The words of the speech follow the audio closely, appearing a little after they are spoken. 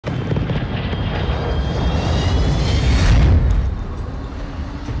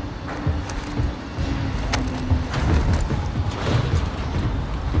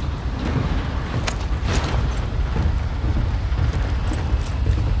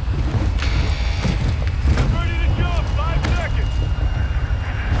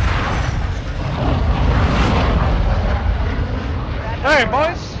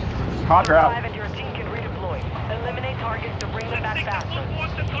knock her out. And your team can redeploy. Eliminate targets to bring them back faster.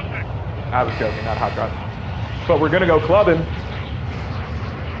 I was joking, not hot drop. But we're gonna go clubbing.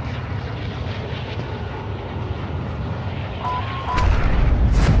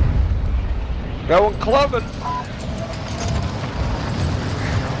 Going clubbing.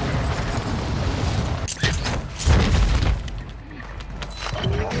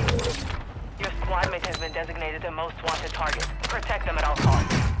 Your squad mate has been designated the most wanted target. Protect them at all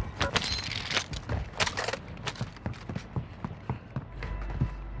costs.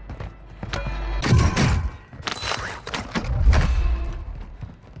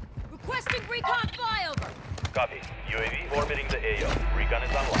 Requesting recon flyover. Copy. UAV orbiting the AO. Recon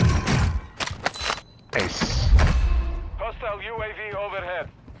is online. Nice. Hostile UAV overhead.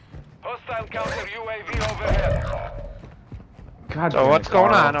 Hostile counter UAV overhead. God So damn it, what's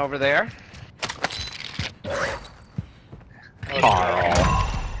going Carl. on over there?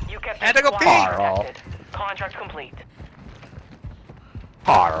 You kept Had to your go squad pee. protected. Contract complete.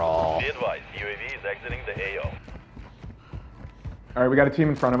 Carl. Be advised, UAV is exiting the AO. Alright, we got a team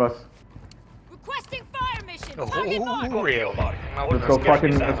in front of us. Requesting fire mission. Target marked. Oh, really? Let's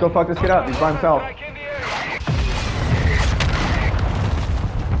go fuck this kid up. He's by himself. Strike in the area.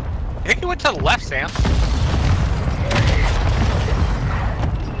 I think you went to the left, Sam.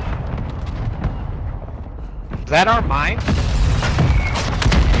 Is that our mine?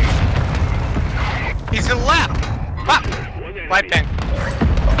 He's to the left. Fuck. Light ping.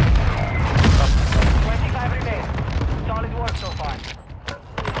 25 remain. Solid work so far.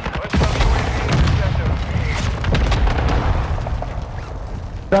 Hostile UAV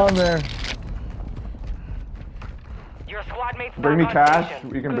intercepted. Down there. Your squad mates Bring me back on cash. station.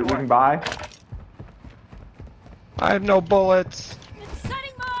 We Good can work. buy. I have no bullets.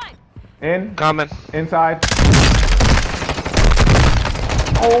 Setting mine. In. Coming. Inside.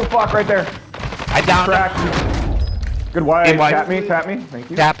 Oh fuck! Right there. I downed Crack. him. Good white. Hey, white. Tap me. Tap me. Thank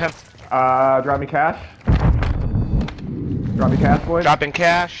you. Tap him. Drop me cash. Drop me cash, boys. Dropping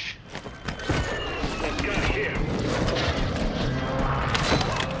cash.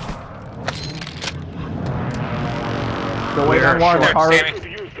 Still waiting on one. There, Hard.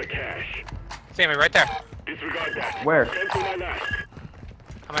 Sammy. Sammy, right there. Where? Come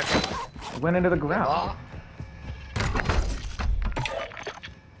on. Went into the ground.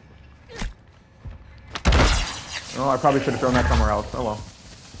 Oh, I probably should have thrown that somewhere else. Oh well.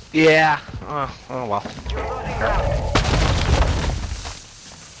 Yeah. Oh well. You're losing ground.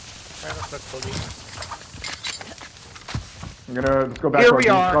 Let's go back Here to we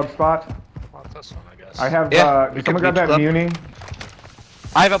our are. club spot. Well, this one, I guess. I have, Yeah, did we someone can grab that beach club. muni?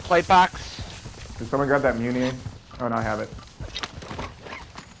 I have a plate box. Did someone grab that muni? Oh no, I have it.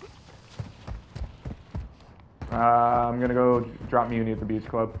 I'm gonna go drop muni at the beach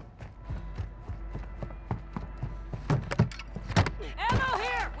club. Ammo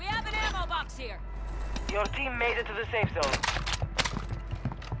here. We have an ammo box here. Your team made it to the safe zone.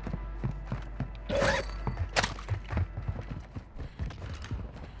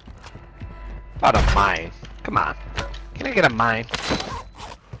 Not a mine. Come on. Can I get a mine?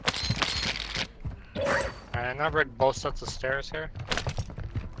 I numbered both sets of stairs here.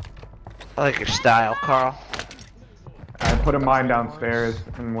 I like your style, Carl. I put a mine downstairs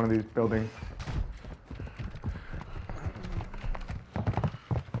in one of these buildings.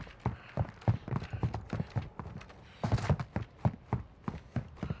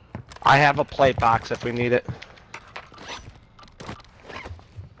 I have a plate box if we need it.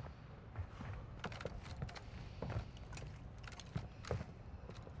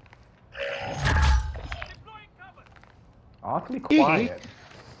 Awfully quiet.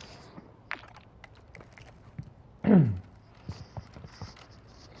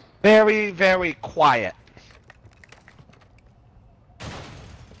 Very, very quiet.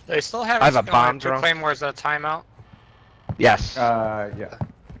 They still have I have a bomb two drone. claymores at a timeout. Yes, Yeah.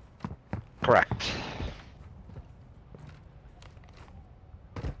 correct.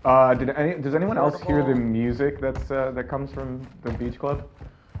 Does anyone else hear the music that comes from the beach club?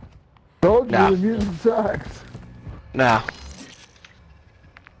 Told you No. the music sucks. No.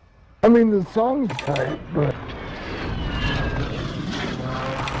 I mean, the song's tight, but...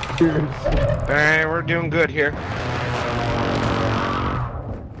 Hey, we're doing good here. Is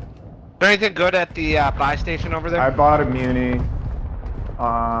there anything good at the buy station over there? I bought a muni.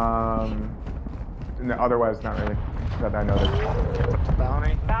 No, otherwise, not really. That I know that. The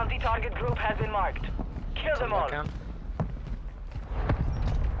bounty. Bounty target group has been marked. Kill them all. Back in.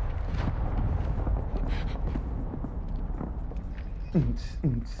 Bam,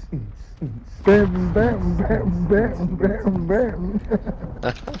 bam, bam, bam, bam, bam.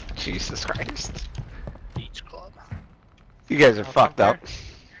 Jesus Christ. Beach club. You guys are fucked up.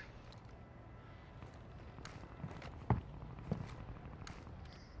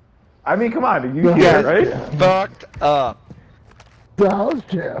 I mean, come on, you Yeah. hear it, right? Yeah. Fucked up. The house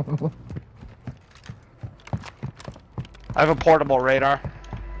jam. I have a portable radar.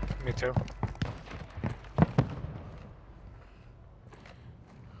 Me too.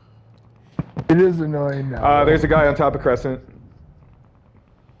 It is annoying now. There's a guy on top of Crescent.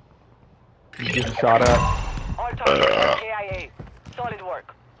 He's getting shot at. All targets KIA. Solid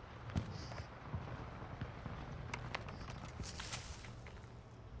work.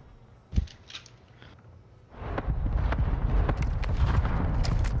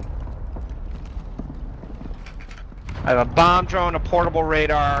 I have a bomb drone, a portable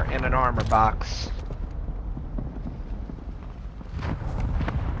radar, and an armor box.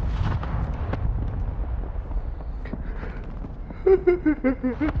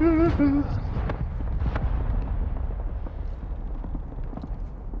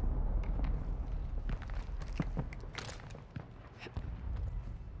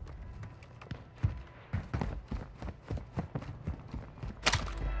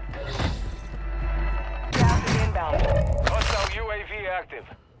 Gas is inbound. Hostile UAV active.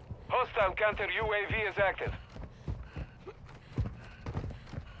 Hostile counter UAV is active.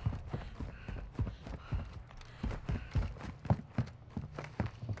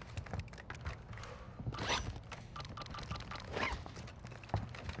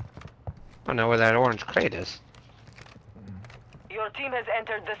 I don't know where that orange crate is. Your team has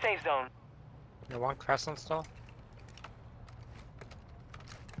entered the safe zone. You want Crescent still?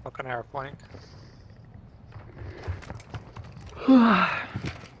 Looking at our flank.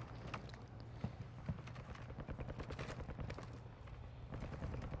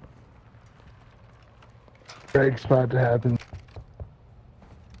 Break spot to happen.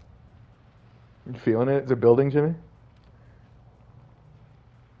 You feeling it? Is it building, Jimmy?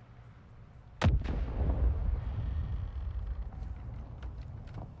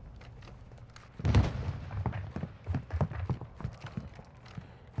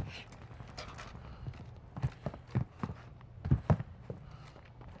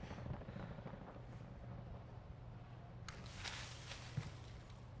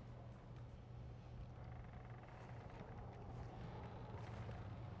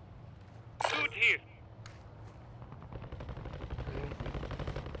 Shoot here.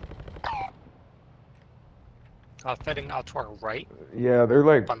 Fitting out to our right, Yeah, they're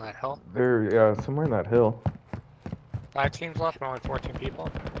like, up on that hill. they're somewhere in that hill. 5 teams left, but only 14 people.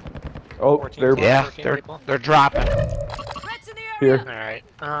 Oh, 14 they're Yeah, 14 people. they're dropping. Threats in the area. here.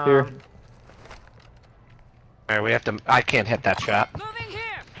 Alright. Here. Alright, we have to. I can't hit that shot. Moving here.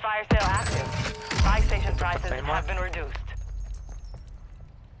 Fire sale active. Buy station prices Same have one? been reduced.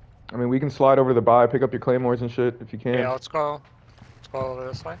 I mean, we can slide over the buy, pick up your claymores and shit if you can. Yeah, let's go. Let's go over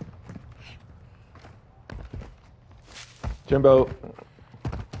this way. Jimbo.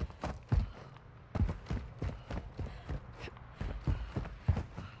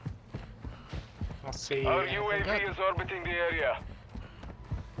 Let's see. Our anything UAV good. is orbiting the area.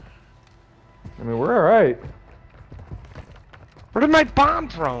 I mean, we're alright. Where did my bomb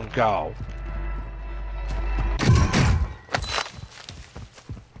drone go?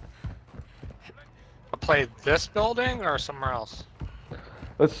 I'll play this building or somewhere else.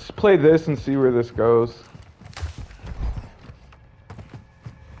 Let's play this and see where this goes.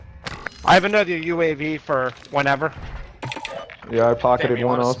 I have another UAV for whenever. Yeah, I pocketed Damn, you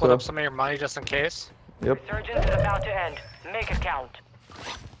one want to split also. up some of your money just in case? Yep. Resurgence is about to end. Make it count.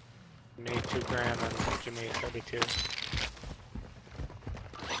 Me 2 grand and Jimmy 32.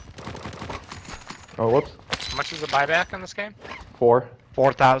 Oh, whoops. How much is the buyback in this game? 4.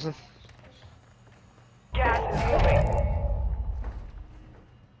 4,000. Gas is moving.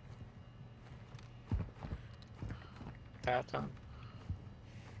 That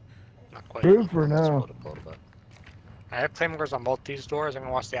not quite. Good for Let's now. split up a little bit. I have claymores on both these doors. I'm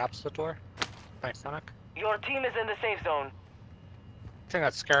gonna watch the opposite door. Thanks, Sonic. Your team is in the safe zone. The thing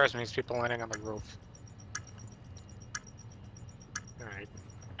that scares me is people landing on the roof. Alright.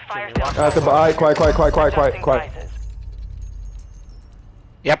 Fire Jimmy, sale. At the buy. Quiet. Adjusting Quiet. prices.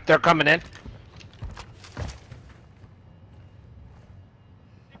 Yep, they're coming in.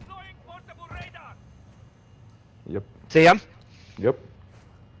 Deploying portable radar. Yep. See him? Yep.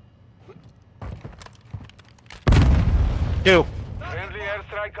 2. Friendly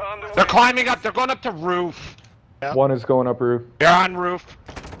airstrike on the way. They're climbing up. They're going up to roof. Yep. One is going up roof. They're on roof.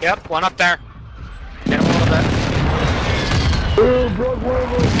 Yep, one up there. Hit him a little bit. Broke one of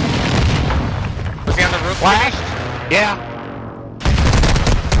them. Was he on the roof? Flashed? Yeah.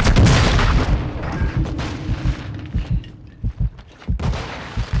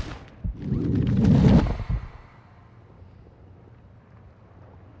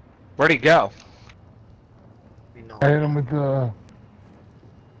 Where'd he go? No. I hit him with the...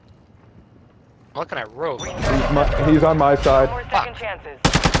 I'm looking at roof. He's on my side. More second chances.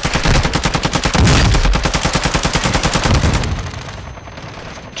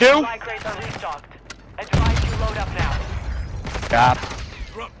 Two? Supply crates are restocked. Advise you load up now. Job.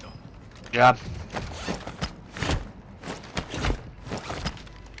 Job.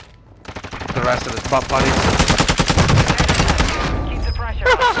 The rest of his butt buddies. Keep the pressure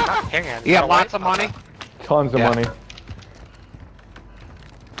on. Hang on. You got lots of money? Tons of Yeah. money.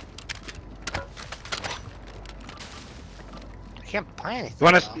 I can't buy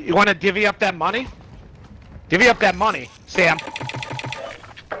anything. You wanna divvy up that money? Divvy up that money, Sam.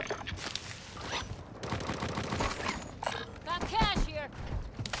 Got cash here.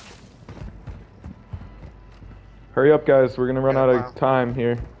 Hurry up, guys. We're gonna run out of time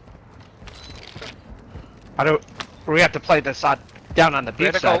here. We have to play this down on the We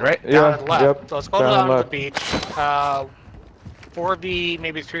had beach to go side, right? down Yeah, and left. yep, So let's go down down and to the left. beach. 4v,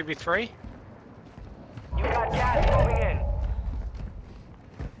 maybe 3v3? You got gas moving in.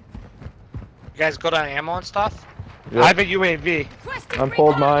 You guys go down ammo and stuff? Yep. I have a UAV. I'm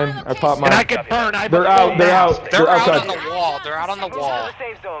pulled mine. I popped And I mine. can burn. I have They're a out. full They're mask. out. They're They're out outside. on the wall. They're out on the Move to wall. the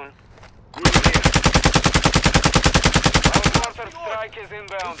safe zone. Our counter-strike is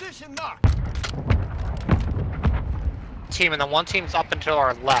inbound. Team, and then one team's up until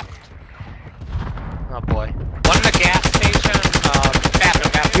our left. Oh boy. One in the gas station,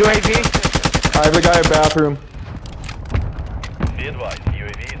 bathroom. UAV? I have a guy at bathroom. Be advised,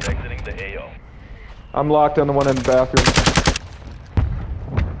 UAV is exiting the AO. I'm locked on the one in the bathroom.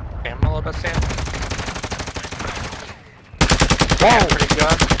 Ammo a little bit, Sam. Whoa! Pretty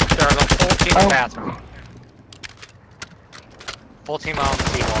good. There's a full team in the bathroom. Full team out on the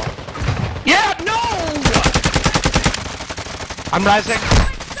seawall. Yeah, no! I'm rising.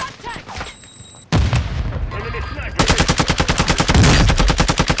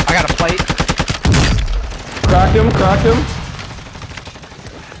 I got a plate. Cracked him. Cracked him.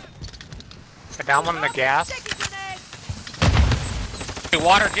 I down one in the gas. Give me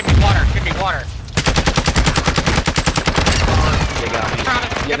water, give me water, give me water.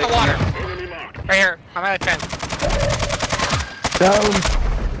 Get the water. Right here. I'm at a 10. Down.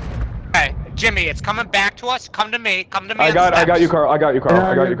 Hey, Jimmy, it's coming back to us. Come to me. Come to me. I got you, Carl. I got you, Carl.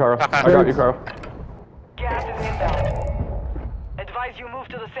 I got you, Carl. Okay. I got you, Carl. Gas is inbound. Advise you move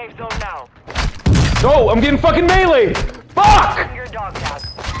to the safe zone now. No, I'm getting fucking melee. Fuck! Bring your dog tag.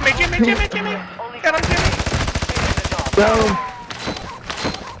 Jimmy. Only Get him, Jimmy. the dog. Down.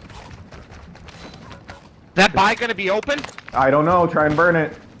 That buy gonna be open? I don't know. Try and burn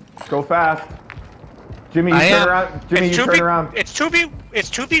it. Go fast. Jimmy, you turn around. Jimmy, you turn around. It's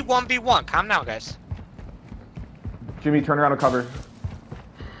 2v1v1. Calm down, guys. Jimmy, turn around and cover.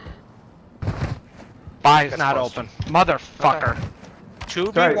 Buy is That's not close. open. Motherfucker. It's all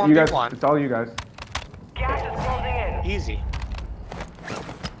right, you guys. 2v1v1. It's all you guys. Gas is closing in. Easy.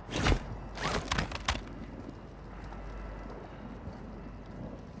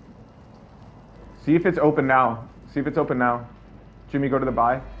 See if it's open now. See if it's open now. Jimmy, go to the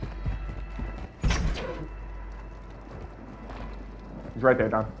buy. He's right there,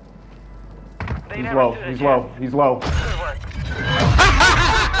 Don. They He's never low. stood a He's chance. low. He's low. Good work.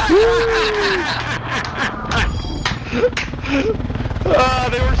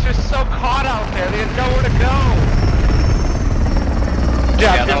 They were just so caught out there. They had nowhere to go.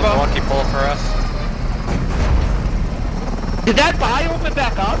 Yeah, that was Jimbo. a lucky pull for us. Did that buy open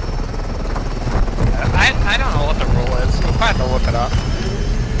back up? I don't know what the rule is. We'll have to look it up.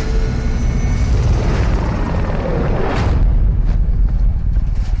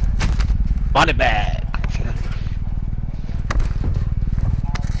 Money bag.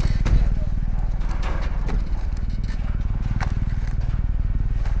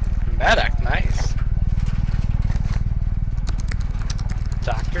 Medic, nice.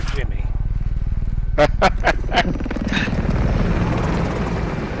 Dr. Jimmy.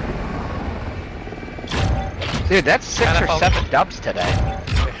 Dude, that's 6 or NFL. 7 dubs today. I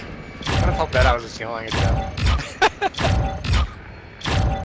kind of hope that I was just yelling at you.